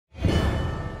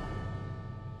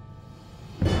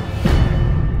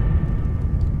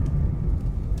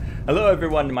Hello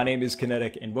everyone, my name is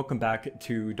Kinetic and welcome back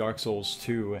to Dark Souls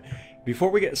 2. Before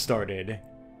we get started,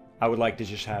 I would like to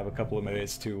just have a couple of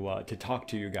minutes to talk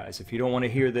to you guys. If you don't want to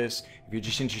hear this, if you're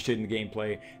just interested in the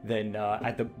gameplay, then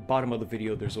at the bottom of the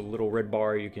video there's a little red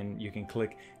bar you can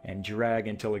click and drag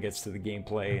until it gets to the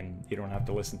gameplay, and you don't have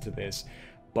to listen to this.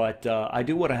 But I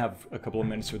do want to have a couple of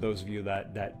minutes for those of you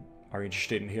that are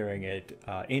interested in hearing it.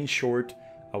 In short,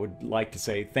 I would like to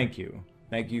say thank you.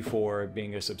 Thank you for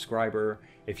being a subscriber.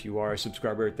 If you are a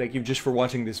subscriber, thank you just for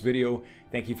watching this video.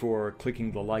 Thank you for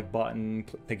clicking the like button.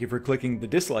 Thank you for clicking the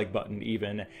dislike button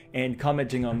even, and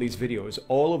commenting on these videos.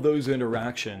 All of those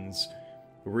interactions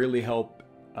really help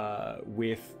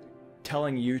with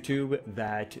telling YouTube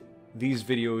that these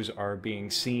videos are being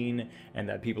seen and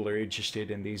that people are interested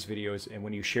in these videos. And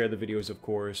when you share the videos, of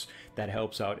course, that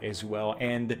helps out as well.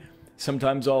 And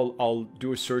sometimes I'll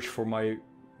do a search for my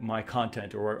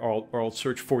content, or I'll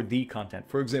search for the content,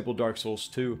 for example Dark Souls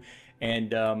 2,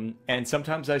 and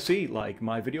sometimes I see like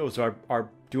my videos are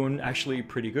doing actually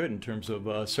pretty good in terms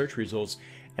of search results,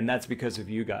 and that's because of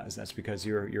you guys. That's because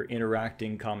you're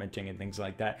interacting, commenting and things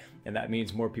like that, and that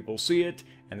means more people see it,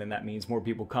 and then that means more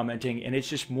people commenting, and it's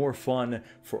just more fun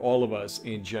for all of us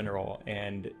in general.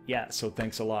 And yeah, so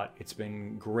thanks a lot. It's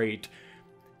been great.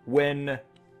 When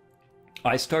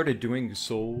I started doing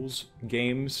Souls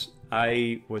games,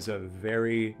 I was a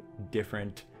very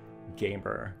different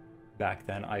gamer back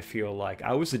then. I feel like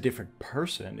I was a different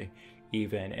person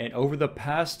even. And over the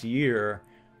past year,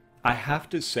 I have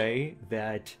to say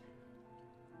that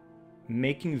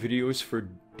making videos for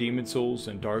Demon Souls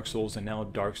and Dark Souls and now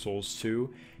Dark Souls 2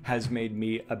 has made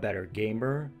me a better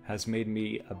gamer, has made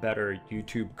me a better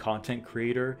YouTube content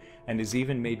creator, and has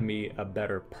even made me a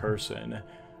better person.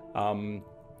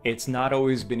 It's not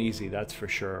always been easy, that's for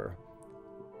sure.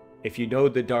 If you know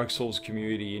the Dark Souls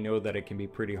community, you know that it can be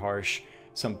pretty harsh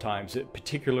sometimes,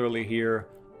 particularly here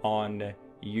on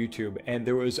YouTube. And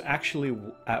there was actually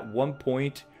at one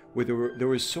point where there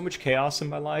was so much chaos in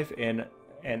my life, and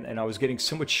I was getting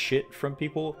so much shit from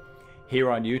people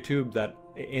here on YouTube that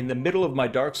in the middle of my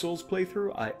Dark Souls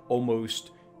playthrough, I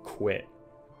almost quit.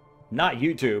 Not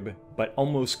YouTube, but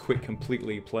almost quit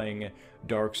completely playing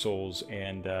Dark Souls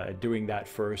and doing that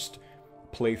first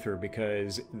playthrough,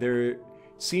 because there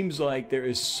seems like there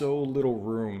is so little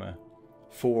room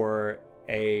for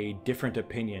a different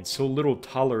opinion, so little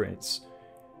tolerance.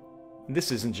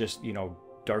 This isn't just, you know,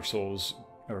 Dark Souls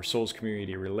or Souls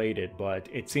community related, but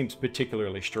it seems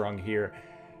particularly strong here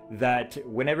that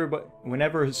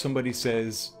whenever somebody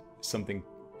says something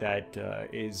that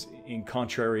is in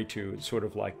contrary to sort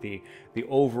of like the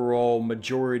overall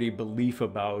majority belief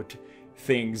about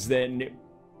things, then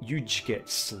you just get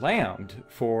slammed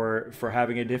for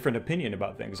having a different opinion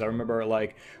about things. I remember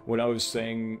like when I was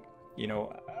saying, you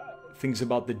know, things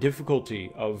about the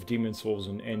difficulty of Demon Souls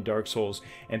and Dark Souls,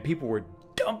 and people were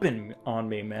dumping on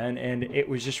me, man, and it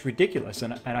was just ridiculous.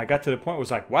 And I got to the point where it was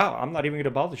like, wow, I'm not even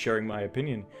gonna bother sharing my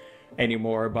opinion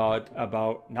anymore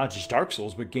about not just Dark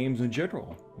Souls but games in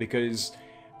general, because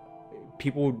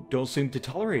people don't seem to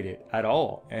tolerate it at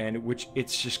all, and which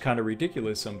it's just kind of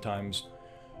ridiculous sometimes.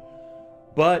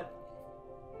 But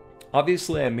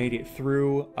obviously I made it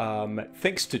through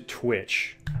thanks to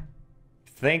Twitch.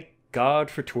 Thank God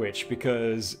for Twitch,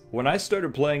 because when I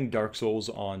started playing Dark Souls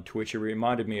on Twitch, it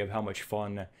reminded me of how much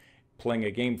fun playing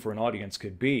a game for an audience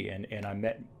could be, and I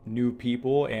met new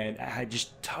people and I had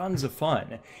just tons of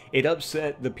fun. It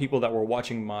upset the people that were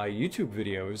watching my YouTube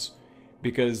videos,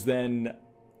 because then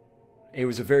it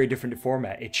was a very different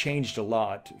format. It changed a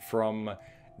lot from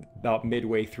about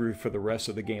midway through for the rest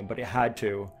of the game, but it had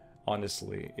to,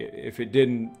 honestly. If it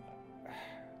didn't,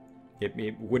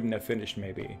 it wouldn't have finished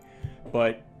maybe.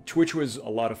 But Twitch was a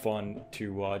lot of fun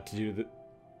to do the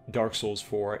Dark Souls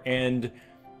for, and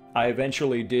I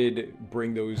eventually did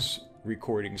bring those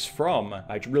recordings from.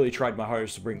 I really tried my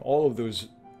hardest to bring all of those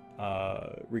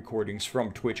recordings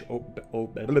from Twitch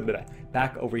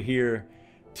back over here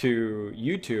to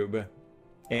YouTube,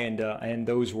 and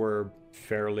those were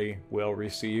fairly well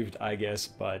received, I guess.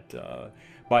 But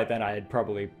by then I had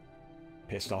probably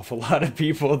pissed off a lot of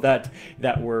people that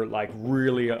were like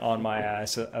really on my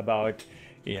ass about,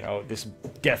 you know, this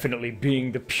definitely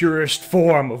being the purest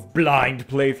form of blind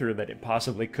playthrough that it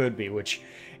possibly could be, which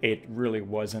it really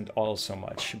wasn't all so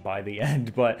much by the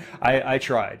end, but I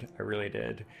tried. I really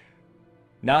did.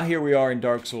 Now here we are in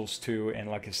Dark Souls 2, and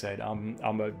like I said,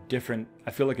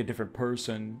 I feel like a different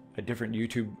person, a different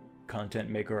YouTube content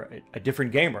maker, a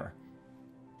different gamer.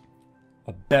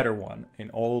 A better one in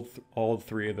all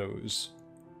three of those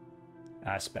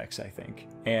aspects, I think.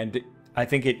 And I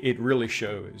think it really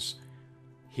shows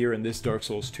here in this Dark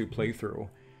Souls 2 playthrough.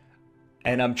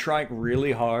 And I'm trying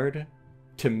really hard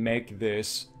to make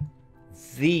this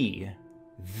the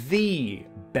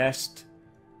best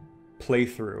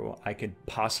playthrough I could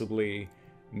possibly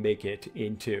make it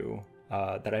into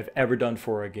that I've ever done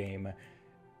for a game.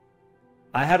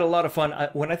 I had a lot of fun.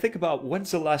 When I think about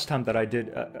when's the last time that I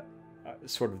did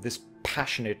sort of this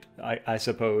passionate, I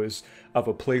suppose, of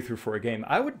a playthrough for a game,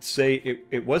 I would say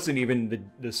it wasn't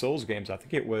even the Souls games. I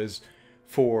think it was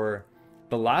for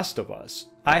The Last of Us.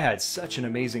 I had such an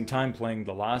amazing time playing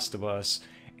The Last of Us,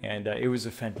 and it was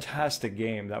a fantastic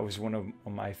game. That was one of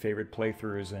my favorite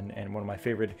playthroughs and one of my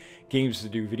favorite games to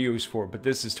do videos for, but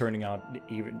this is turning out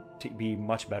even to be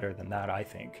much better than that, I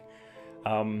think.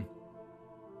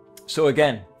 So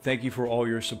again, thank you for all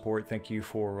your support. Thank you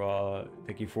for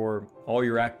all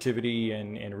your activity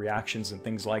and reactions and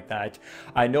things like that.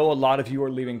 I know a lot of you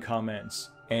are leaving comments,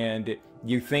 and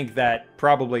you think that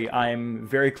probably I'm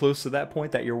very close to that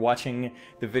point that you're watching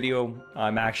the video.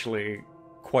 I'm actually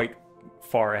quite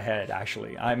far ahead.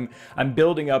 Actually, I'm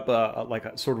building up like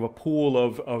a sort of a pool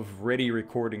of ready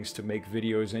recordings to make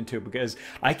videos into, because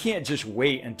I can't just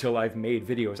wait until I've made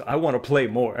videos. I want to play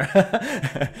more.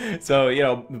 So, you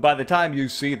know, by the time you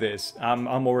see this, I'm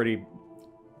already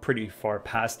pretty far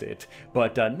past it,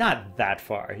 but not that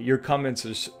far. Your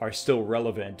comments are still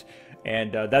relevant,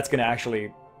 and that's going to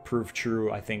actually prove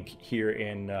true, I think, here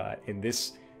in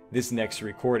this next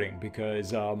recording,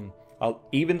 because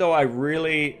even though I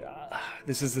really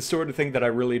this is the sort of thing that I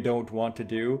really don't want to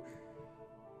do,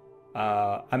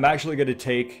 I'm actually going to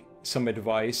take some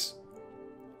advice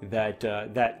that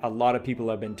a lot of people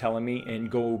have been telling me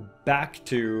and go back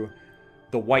to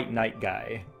the White Knight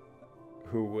guy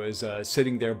who was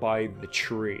sitting there by the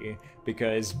tree,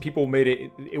 because people made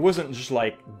it wasn't just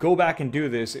like, go back and do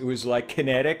this. It was like,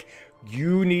 Kinetic,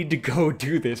 you need to go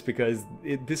do this because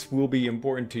this will be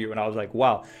important to you. And I was like,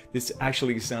 wow, this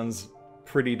actually sounds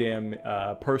pretty damn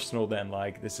personal then.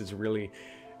 Like, this is really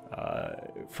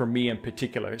for me in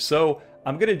particular. So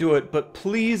I'm gonna do it, but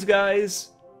please guys,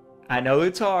 I know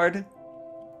it's hard.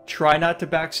 Try not to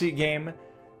backseat game.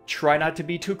 Try not to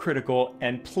be too critical,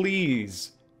 and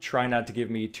please try not to give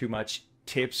me too much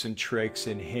tips and tricks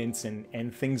and hints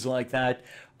and things like that.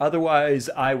 Otherwise,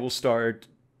 I will start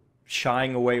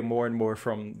shying away more and more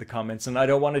from the comments, and I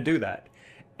don't want to do that.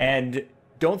 And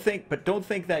don't think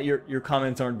that your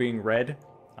comments aren't being read.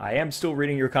 I am still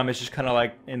reading your comments, just kind of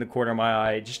like in the corner of my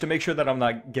eye, just to make sure that I'm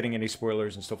not getting any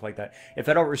spoilers and stuff like that. If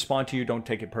I don't respond to you, don't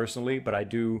take it personally, but I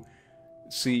do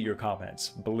see your comments,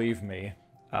 believe me.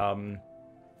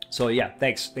 So yeah,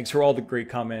 thanks for all the great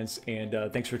comments, and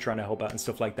thanks for trying to help out and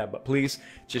stuff like that. But please,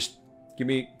 just give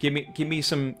me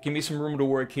some room to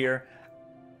work here.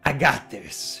 I got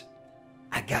this.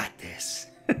 I got this.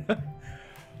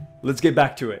 Let's get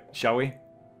back to it, shall we?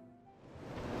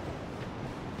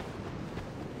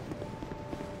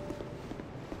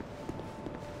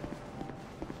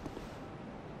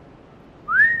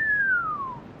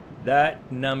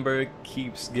 That number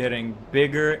keeps getting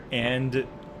bigger and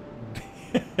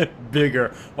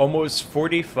bigger. Almost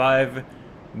 45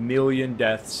 million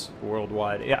deaths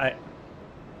worldwide. Yeah,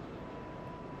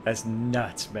 that's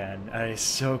nuts, man. That is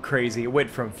so crazy. It went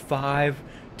from 5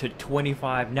 to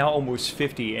 25, now almost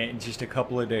 50 in just a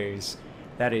couple of days.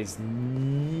 That is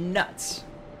nuts.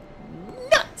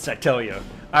 Nuts, I tell you.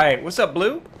 Alright, what's up,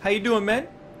 Blue? How you doing, man?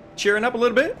 Cheering up a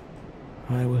little bit?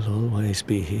 I will always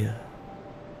be here,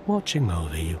 watching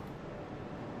over you.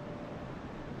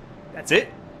 That's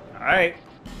it? Alright.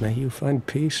 May you find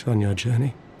peace on your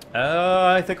journey.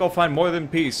 I think I'll find more than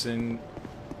peace, and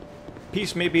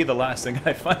peace may be the last thing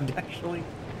I find, actually.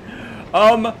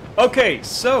 Okay,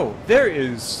 so there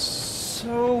is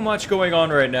so much going on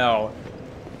right now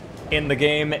in the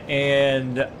game,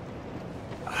 and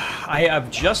I have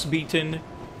just beaten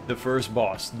the first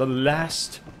boss, the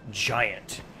last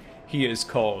giant, he is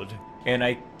called. And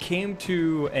I came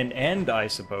to an end, I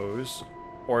suppose.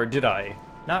 Or did I?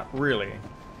 Not really.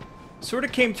 Sort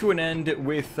of came to an end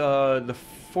with the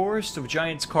Forest of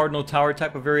Giants Cardinal Tower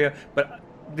type of area, but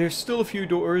there's still a few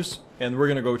doors, and we're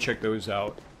gonna go check those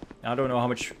out. I don't know how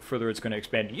much further it's gonna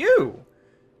expand. You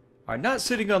are not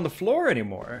sitting on the floor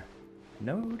anymore.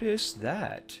 Notice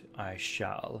that, I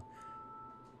shall.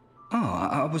 Oh,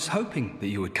 I was hoping that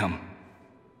you would come.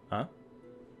 Huh?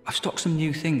 I've stocked some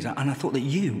new things, and I thought that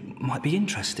you might be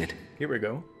interested. Here we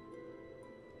go.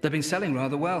 They've been selling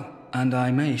rather well, and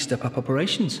I may step up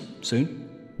operations soon.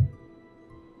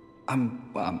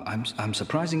 I'm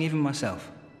surprising even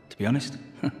myself, to be honest.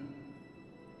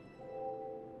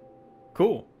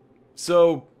 Cool.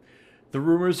 So, the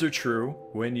rumors are true.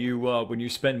 When you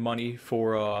spend money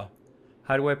for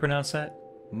how do I pronounce that?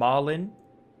 Marlin.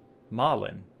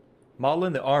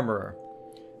 Marlin the Armorer.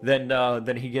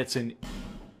 Then he gets an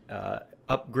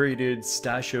upgraded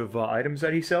stash of items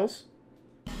that he sells.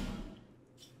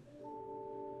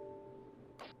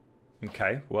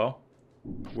 Okay, well,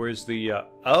 where's the,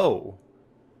 oh!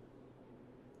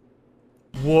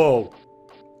 Whoa!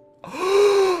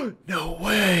 No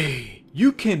way!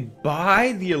 You can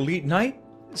buy the Elite Knight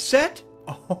set?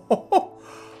 Oh!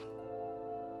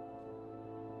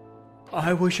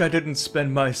 I wish I didn't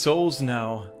spend my souls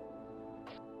now.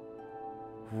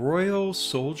 Royal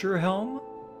Soldier Helm?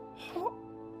 Huh.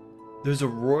 There's a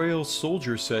Royal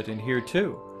Soldier set in here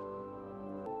too.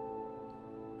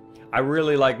 I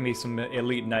really like me some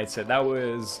Elite Knight set. I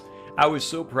was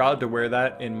so proud to wear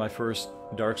that in my first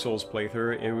Dark Souls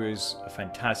playthrough. It was a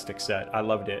fantastic set. I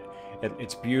loved it.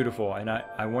 It's beautiful, and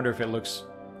I wonder if it looks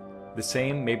the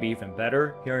same, maybe even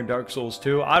better here in Dark Souls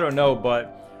 2. I don't know,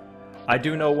 but I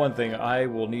do know one thing. I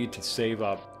will need to save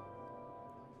up.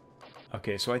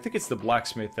 Okay, so I think it's the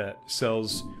blacksmith that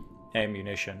sells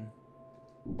ammunition.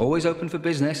 Always open for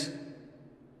business.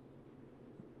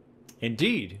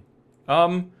 Indeed.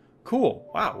 Cool.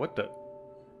 Wow, what the...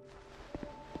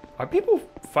 Are people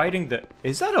fighting the...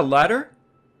 Is that a ladder?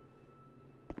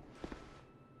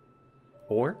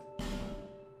 Or?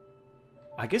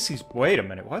 I guess he's... Wait a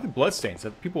minute. Why are there bloodstains?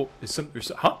 Have people... Is some...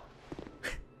 Huh?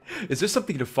 Is there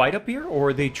something to fight up here? Or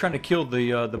are they trying to kill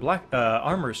the black...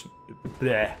 armors...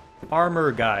 Bleh.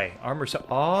 Armor guy. Armor...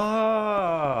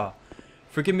 Ah!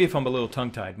 Forgive me if I'm a little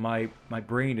tongue-tied. My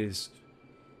brain is...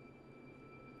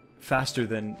 faster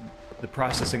than the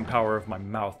processing power of my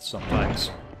mouth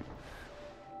sometimes.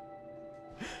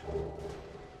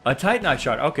 A Titanite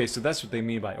shot. Okay, so that's what they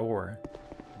mean by ore.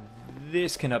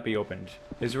 This cannot be opened.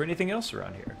 Is there anything else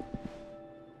around here?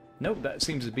 Nope, that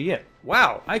seems to be it.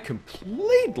 Wow, I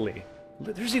completely...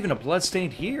 There's even a bloodstain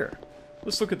here.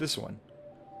 Let's look at this one.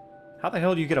 How the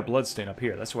hell do you get a bloodstain up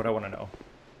here? That's what I want to know.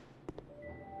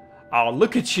 Oh,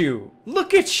 look at you!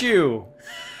 Look at you!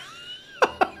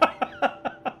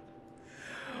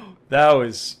 That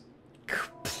was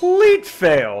complete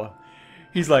fail.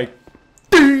 He's like,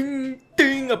 ding,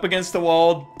 ding, up against the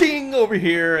wall, ding, over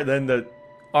here, and then the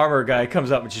armor guy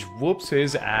comes up and just whoops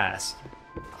his ass.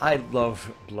 I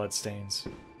love bloodstains.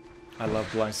 I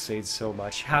love bloodstains so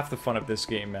much. Half the fun of this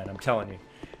game, man, I'm telling you,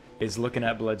 is looking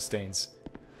at bloodstains.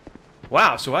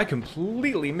 Wow, so I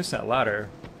completely missed that ladder.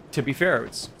 To be fair,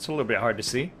 it's a little bit hard to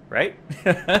see, right?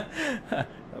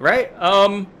 Right?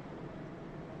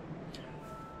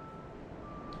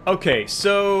 Okay,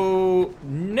 so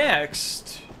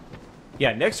next...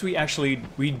 Yeah, next we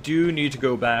do need to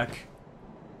go back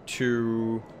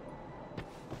to...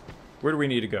 Where do we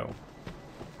need to go?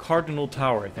 Cardinal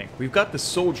Tower, I think. We've got the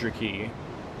soldier key,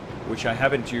 which I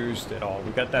haven't used at all.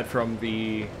 We got that from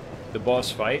the boss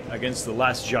fight against the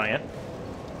last giant.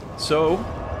 So,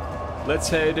 let's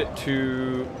head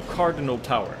to Cardinal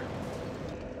Tower.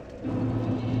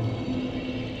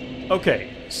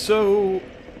 Okay, so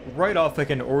right off I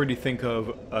can already think of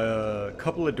a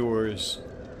couple of doors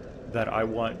that I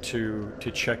want to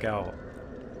check out.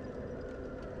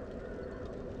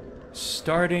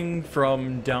 Starting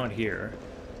from down here.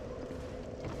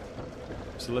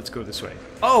 So let's go this way.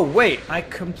 Oh, wait! I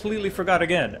completely forgot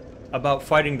again about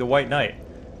fighting the White Knight.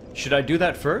 Should I do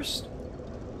that first?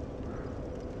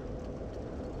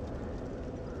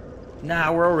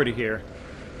 Nah, we're already here.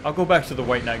 I'll go back to the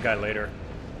White Knight guy later.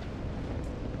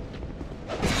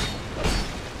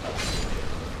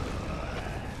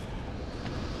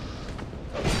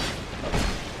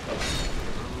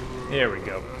 There we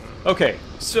go. Okay,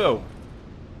 so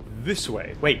this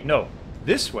way. Wait, no.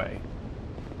 This way.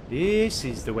 This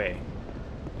is the way.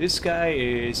 This guy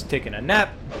is taking a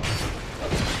nap.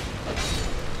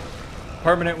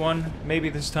 Permanent one, maybe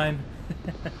this time.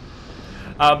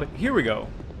 Here we go.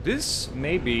 This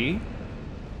may be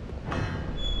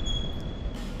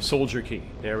soldier key.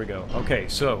 There we go. Okay,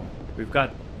 so we've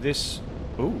got this.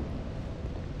 Ooh,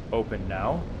 open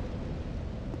now.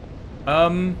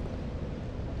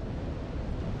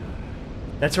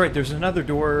 That's right. There's another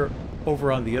door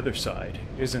over on the other side,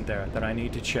 isn't there, that I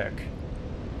need to check,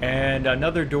 and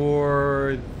another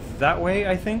door that way,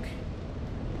 I think.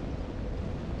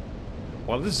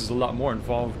 Well, this is a lot more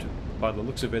involved by the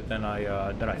looks of it than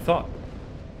I thought.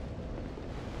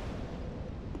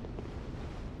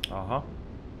 Uh-huh.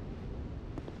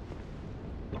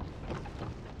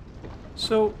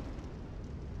 So,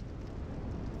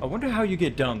 I wonder how you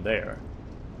get down there.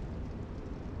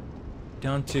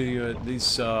 Down to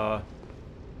these,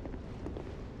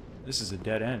 this is a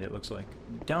dead end, it looks like.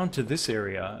 Down to this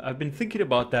area. I've been thinking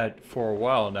about that for a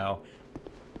while now.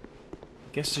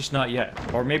 Guess just not yet.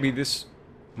 Or maybe this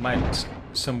might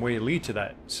some way lead to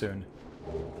that soon.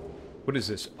 What is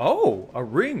this? Oh, a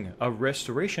ring of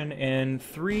restoration and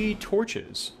 3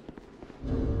 torches.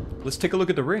 Let's take a look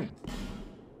at the ring.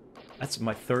 That's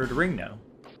my 3rd ring now.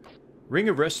 Ring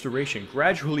of restoration.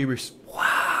 Gradually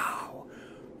wow!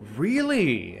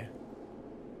 Really?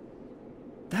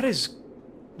 That's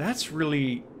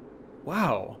really...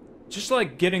 Wow. Just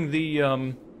like getting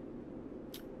the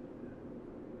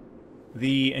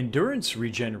endurance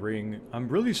regen ring, I'm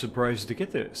really surprised to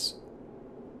get this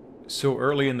so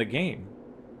early in the game.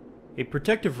 A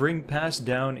protective ring passed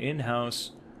down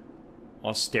in-house.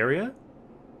 Austeria?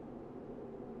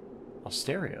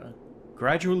 Austeria?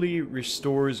 Gradually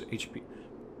restores HP.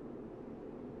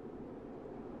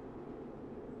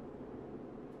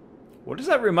 What does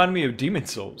that remind me of? Demon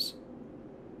Souls?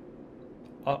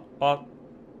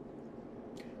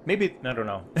 Maybe, I don't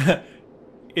know.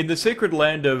 In the sacred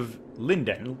land of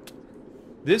Linden,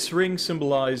 this ring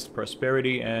symbolized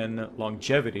prosperity and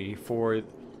longevity for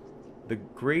the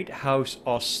great house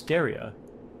Austeria.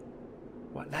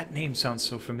 Wow, that name sounds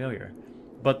so familiar.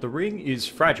 But the ring is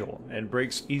fragile and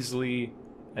breaks easily,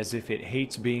 as if it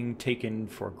hates being taken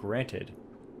for granted.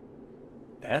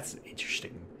 That's an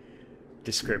interesting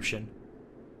description.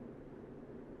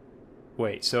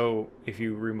 Wait, so if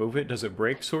you remove it, does it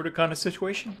break, sort of kind of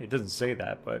situation? It doesn't say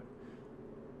that, but...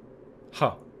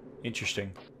 Huh.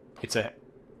 Interesting. It's a...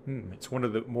 it's one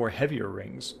of the more heavier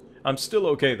rings. I'm still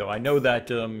okay, though. I know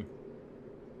that,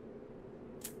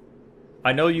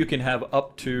 I know you can have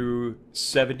up to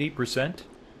 70%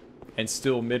 and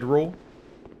still mid-roll.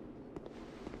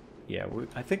 Yeah,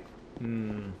 I think...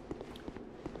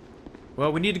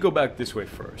 Well, we need to go back this way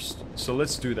first. So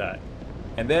let's do that.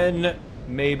 And then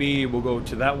maybe we'll go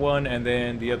to that one and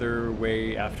then the other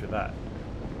way after that.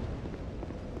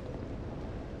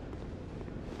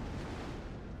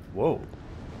 Whoa.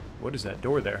 What is that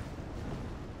door there?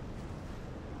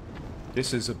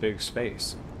 This is a big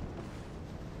space.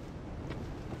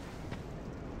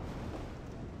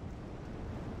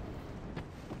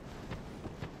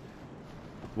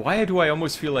 Why do I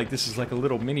almost feel like this is like a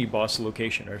little mini-boss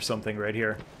location or something right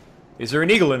here? Is there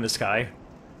an eagle in the sky?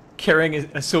 Carrying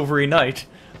a silvery knight?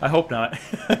 I hope not.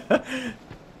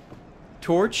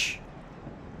 Torch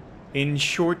in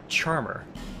short charmer.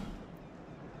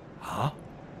 Huh?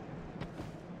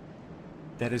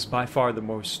 That is by far the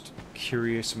most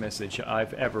curious message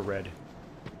I've ever read.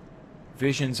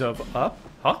 Visions of up?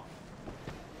 Huh?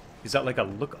 Is that like a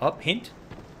look up hint?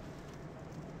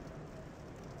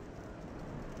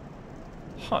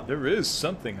 Huh, there is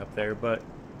something up there, but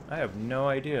I have no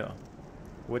idea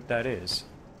what that is.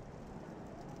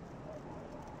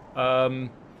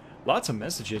 Lots of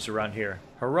messages around here.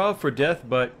 Hurrah for death,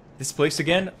 but this place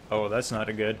again? Oh, that's not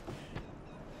a good.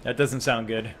 That doesn't sound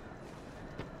good.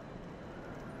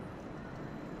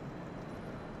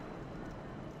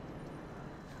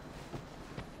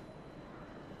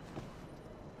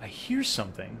 I hear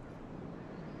something.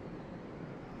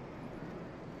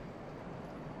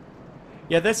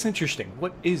 Yeah, that's interesting.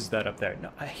 What is that up there? No,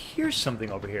 I hear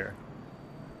something over here.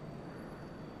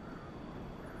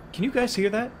 Can you guys hear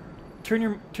that?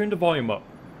 Turn the volume up.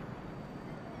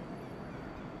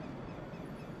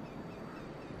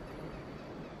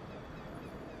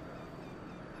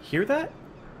 Hear that?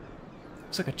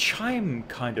 It's like a chime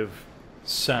kind of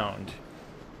sound.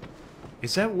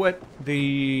 Is that what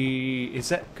the... Is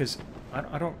that... Because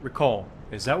I don't recall.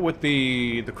 Is that what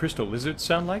the crystal lizards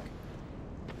sound like?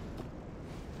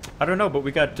 I don't know, but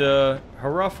we got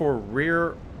hurrah for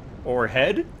rear or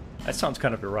head? That sounds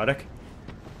kind of erotic.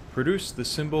 Produce the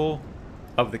symbol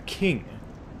of the king.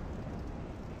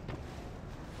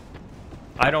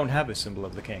 I don't have a symbol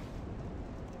of the king.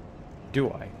 Do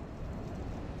I?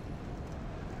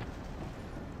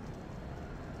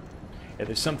 Yeah,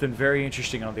 there's something very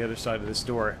interesting on the other side of this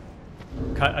door.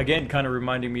 Again, kind of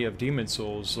reminding me of Demon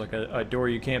Souls, like a door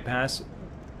you can't pass.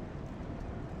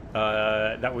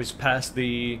 That was past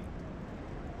the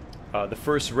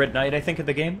first Red Knight, I think, of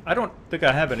the game. I don't think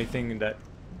I have anything that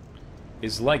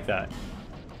is like that.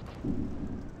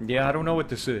 Yeah, I don't know what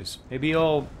this is. Maybe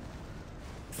I'll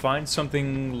find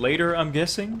something later, I'm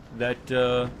guessing, that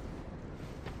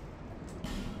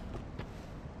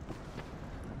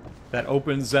that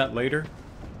opens that later.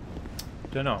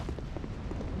 Don't know.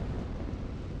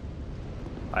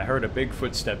 I heard a big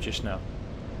footstep just now.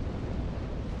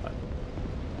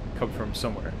 Come from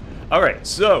somewhere. Alright,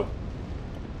 so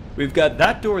we've got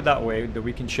that door that way that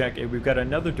we can check, and we've got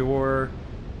another door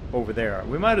over there.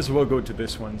 We might as well go to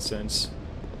this one since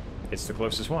it's the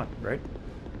closest one, right?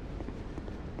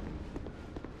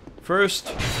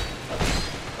 First,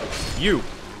 you.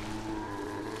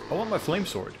 I want my flame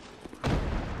sword.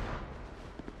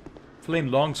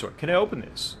 Flame longsword. Can I open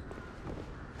this?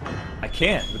 I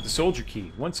can with the soldier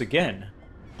key. Once again.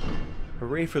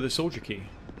 Hooray for the soldier key.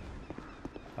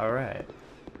 Alright.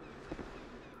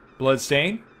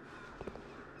 Bloodstain.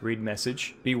 Read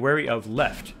message. Be wary of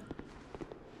left.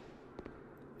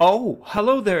 Oh,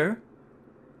 hello there,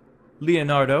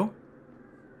 Leonardo.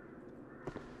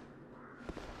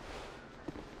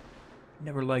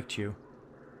 Never liked you.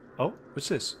 Oh, what's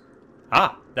this?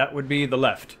 Ah, that would be the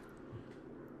left.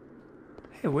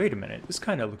 Hey, wait a minute. This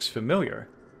kind of looks familiar.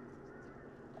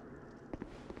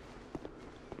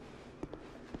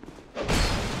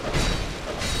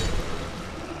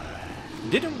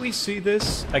 Didn't we see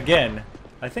this again?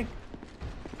 I think...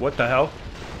 What the hell?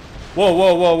 Whoa,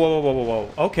 whoa, whoa, whoa, whoa, whoa, whoa.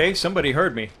 Okay, somebody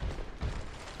heard me.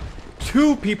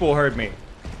 2 people heard me.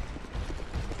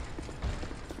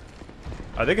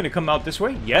 Are they gonna come out this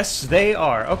way? Yes, they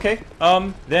are. Okay,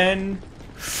 then...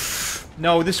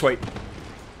 No, this way.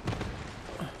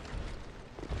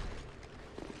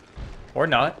 Or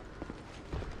not.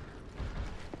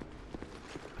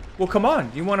 Well, come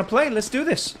on. You want to play? Let's do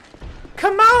this.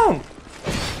 Come on!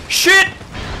 Shit!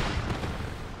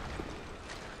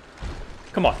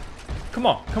 Come on. Come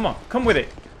on, come on. Come with it.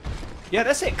 Yeah,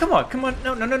 that's it. Come on, come on.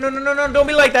 No, no, no, no, no, no, no. Don't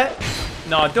be like that.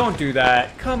 No, don't do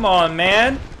that. Come on,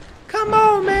 man. Come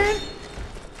on, man.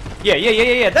 Yeah, yeah, yeah,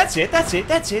 yeah, yeah. That's it. That's it.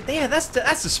 That's it. Yeah, that's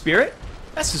the spirit.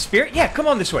 That's the spirit. Yeah, come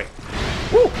on this way.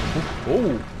 Ooh.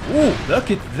 Ooh. Ooh.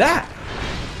 Look at that.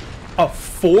 A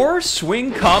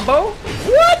 4-swing combo?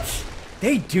 What?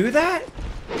 They do that?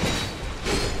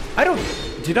 I don't...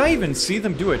 Did I even see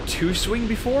them do a 2-swing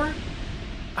before?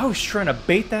 I was trying to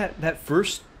bait that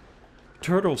first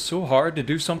turtle so hard to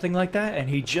do something like that, and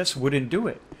he just wouldn't do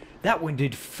it. That one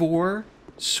did 4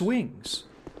 swings.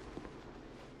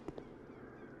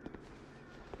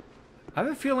 I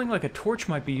have a feeling like a torch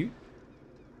might be...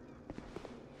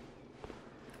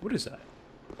 What is that?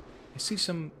 I see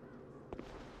some...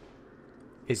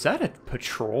 Is that a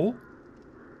patrol?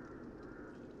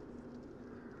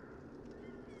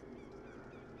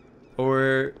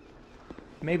 Or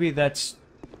maybe that's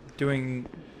doing...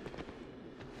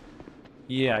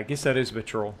 Yeah, I guess that is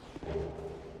patrol.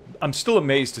 I'm still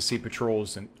amazed to see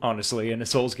patrols, honestly, in a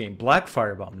Souls game. Black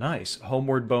Firebomb, nice.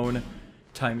 Homeward Bone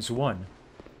 ×1.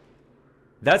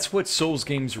 That's what Souls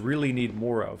games really need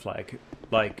more of,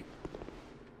 like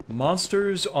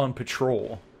monsters on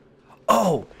patrol.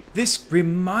 Oh, this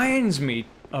reminds me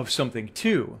of something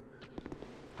too.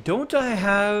 Don't I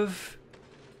have...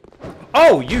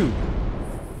 Oh, you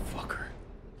fucker.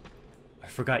 I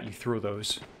forgot you threw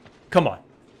those. Come on.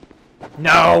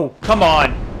 No, come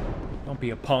on. Don't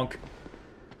be a punk.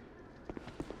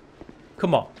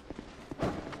 Come on.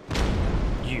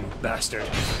 You bastard.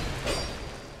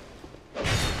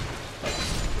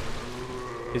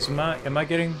 Am I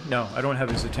getting... No, I don't have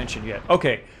his attention yet.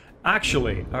 Okay,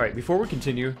 actually, alright, before we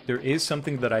continue, there is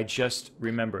something that I just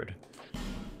remembered.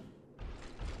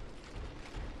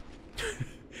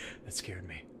 That scared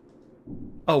me.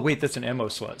 Oh, wait, that's an ammo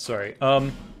slot, sorry.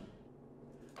 I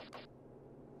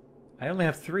only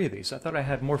have 3 of these. I thought I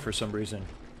had more for some reason.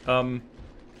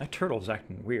 That turtle's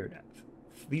acting weird.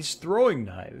 These throwing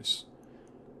knives,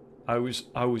 I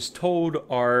was told,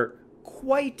 are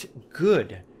quite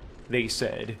good, they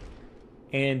said.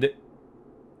 And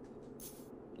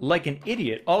like an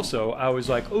idiot, also, I was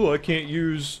like, oh, I can't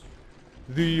use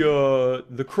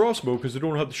the crossbow because I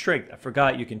don't have the strength. I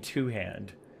forgot you can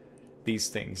two-hand these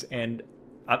things. And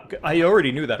I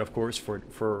already knew that, of course,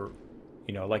 for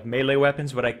you know, like melee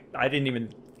weapons, but I didn't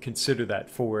even consider that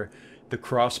for the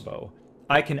crossbow.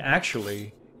 I can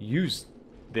actually use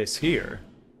this here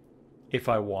if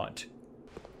I want.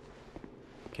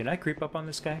 Can I creep up on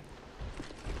this guy?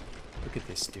 Look at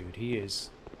this dude. He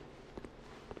is...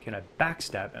 Can I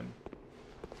backstab him?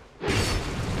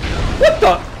 What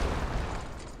the?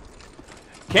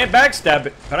 Can't backstab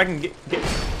it, but I can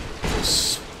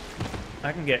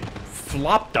get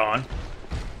flopped on.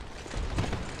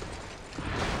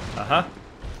 Uh-huh.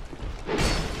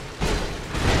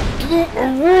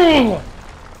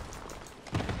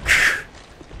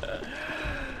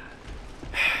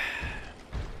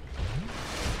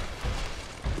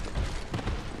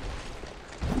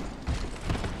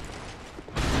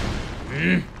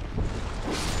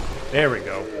 There we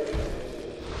go.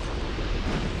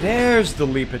 There's the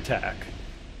leap attack.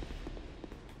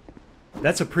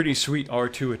 That's a pretty sweet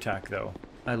R2 attack, though.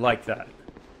 I like that.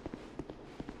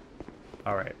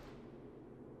 Alright.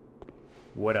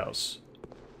 What else?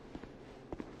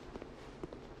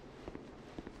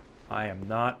 I am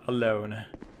not alone.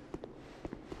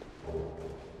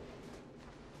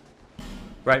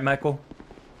 Right, Michael?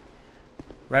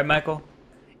 Right, Michael?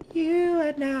 You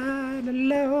are not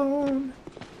alone.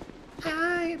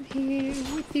 I am here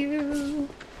with you.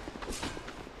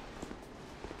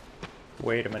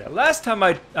 Wait a minute. Last time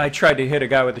I tried to hit a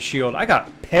guy with a shield, I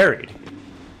got parried.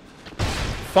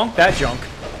 Funk that junk.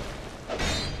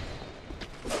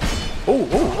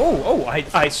 Oh,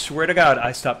 I swear to God,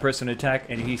 I stopped pressing attack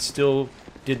and he still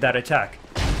did that attack.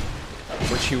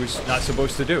 Which he was not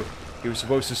supposed to do. He was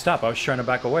supposed to stop. I was trying to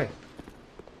back away.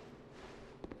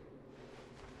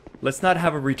 Let's not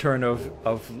have a return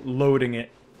of loading it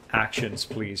actions,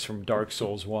 please, from Dark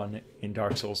Souls 1 in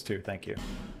Dark Souls 2. Thank you.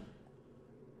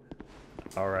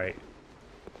 Alright.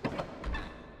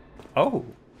 Oh!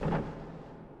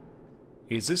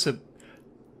 Is this a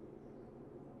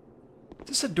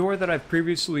door that I've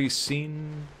previously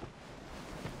seen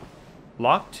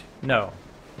locked? No.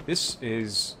 This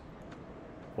is...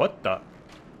 What the...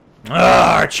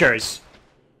 Archers!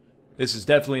 This is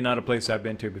definitely not a place I've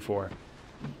been to before.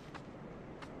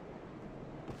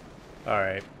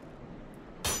 Alright.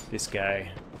 This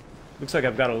guy. Looks like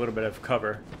I've got a little bit of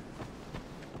cover.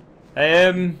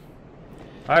 Alright,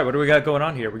 what do we got going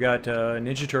on here? We got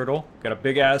Ninja Turtle. Got a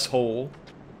big ass hole.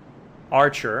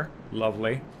 Archer.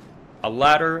 Lovely. A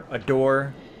ladder, a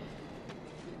door,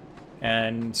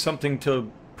 and something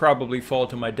to probably fall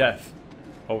to my death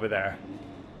over there.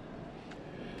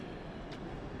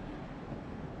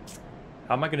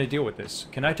 How am I going to deal with this?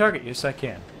 Can I target? Yes, I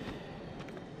can.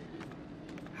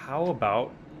 How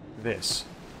about this?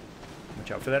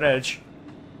 Watch out for that edge.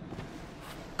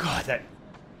 God,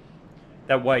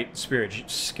 that white spirit just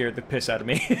scared the piss out of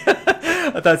me.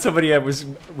 I thought somebody was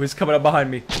coming up behind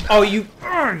me. Oh, you...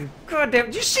 God damn...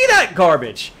 Did you see that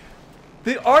garbage?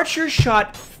 The archer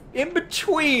shot in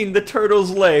between the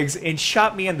turtle's legs and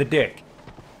shot me in the dick.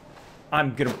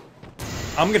 I'm gonna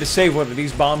save one of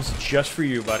these bombs just for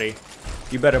you, buddy.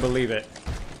 You better believe it.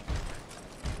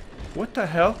 What the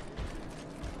hell?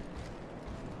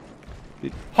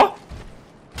 Huh?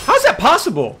 How's that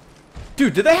possible?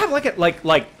 Dude, do they have like a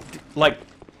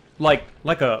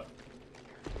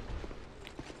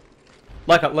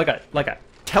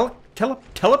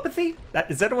telepathy?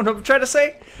 Is that what I'm trying to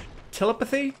say?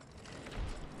 Telepathy?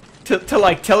 To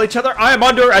like tell each other I am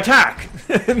under attack.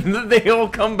 And they all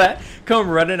come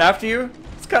running after you.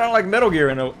 It's kind of like Metal Gear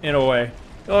in a way.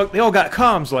 They all got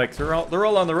comms, like they're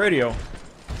all on the radio.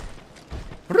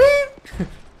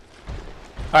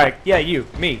 All right, yeah,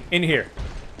 me in here.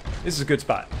 This is a good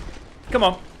spot. Come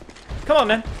on,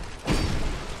 man.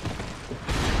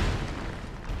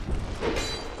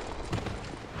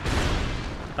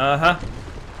 Uh-huh.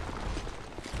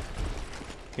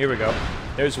 Here we go.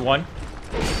 There's one.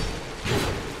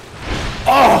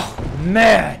 Oh,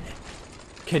 man!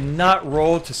 Cannot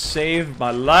roll to save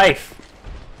my life.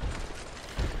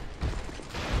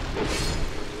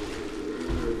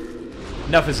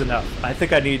 Enough is enough. I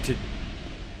think I need to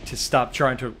stop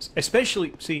trying to...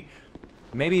 Especially, see,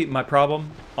 maybe my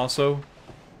problem also...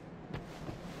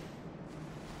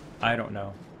 I don't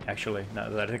know, actually, now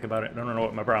that I think about it. I don't know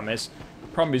what my problem is.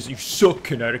 Problem is you suck,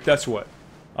 Kinetic, that's what.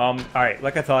 Alright,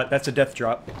 like I thought, that's a death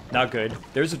drop. Not good.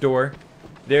 There's a door.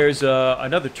 There's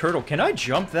another turtle. Can I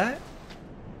jump that?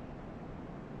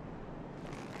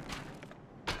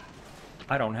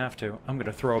 I don't have to. I'm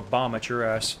gonna throw a bomb at your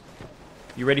ass.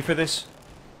 You ready for this?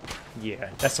 Yeah,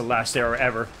 that's the last arrow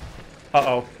ever.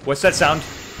 Uh-oh. What's that sound?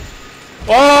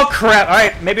 Oh, crap!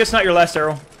 Alright, maybe it's not your last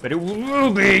arrow, but it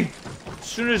will be as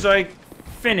soon as I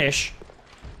finish.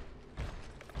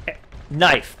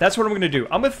 Knife. That's what I'm gonna do.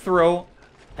 I'm gonna throw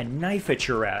a knife at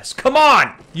your ass. Come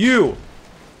on! You!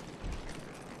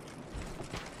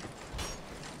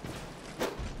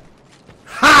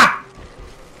 Ha!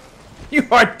 You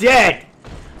are dead!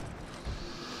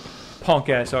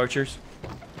 Punk-ass archers.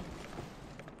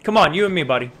 Come on, you and me,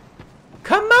 buddy.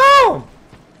 Come on!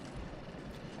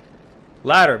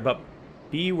 Ladder, but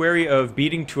be wary of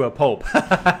beating to a pulp.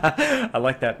 I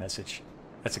like that message.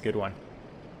 That's a good one.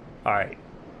 Alright.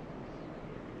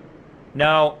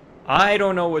 Now, I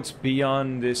don't know what's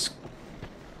beyond this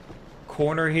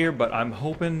corner here, but I'm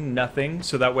hoping nothing,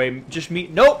 so that way just me...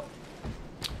 Nope!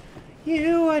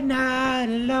 You are not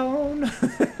alone.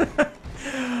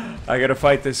 I gotta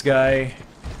fight this guy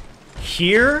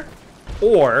here,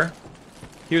 or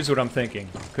here's what I'm thinking,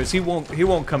 because he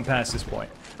won't come past this point.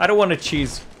 I don't want to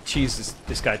cheese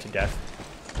this guy to death.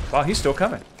 Wow, he's still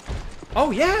coming.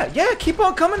 Oh yeah, keep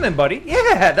on coming then, buddy.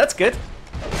 Yeah, that's good.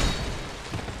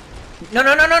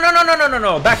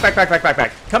 No,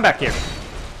 back. Come back here.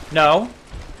 No,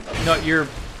 you're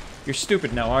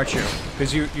stupid now, aren't you?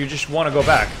 Because you just want to go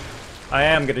back. I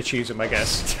am gonna cheese him, I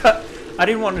guess. I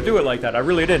didn't want to do it like that. I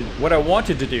really didn't. What I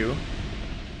wanted to do...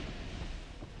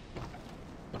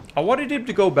 I wanted him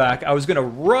to go back. I was going to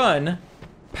run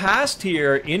past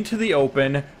here into the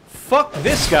open, fuck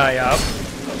this guy up,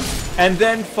 and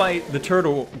then fight the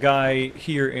turtle guy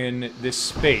here in this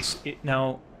space.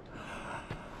 Now,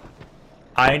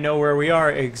 I know where we are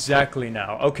exactly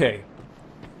now. Okay.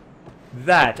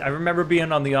 That, I remember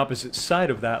being on the opposite side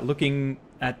of that, looking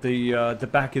at the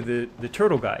back of the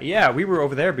turtle guy. Yeah, we were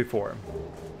over there before.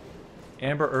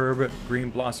 Amber herb, green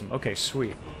blossom. Okay,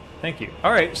 sweet. Thank you.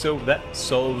 Alright, so that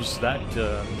solves that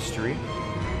mystery.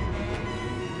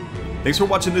 Thanks for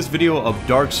watching this video of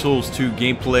Dark Souls 2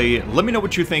 gameplay. Let me know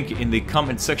what you think in the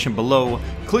comment section below.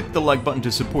 Click the like button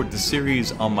to support the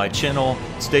series on my channel.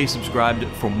 Stay subscribed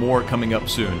for more coming up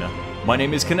soon. My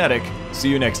name is Kinetic. See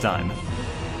you next time.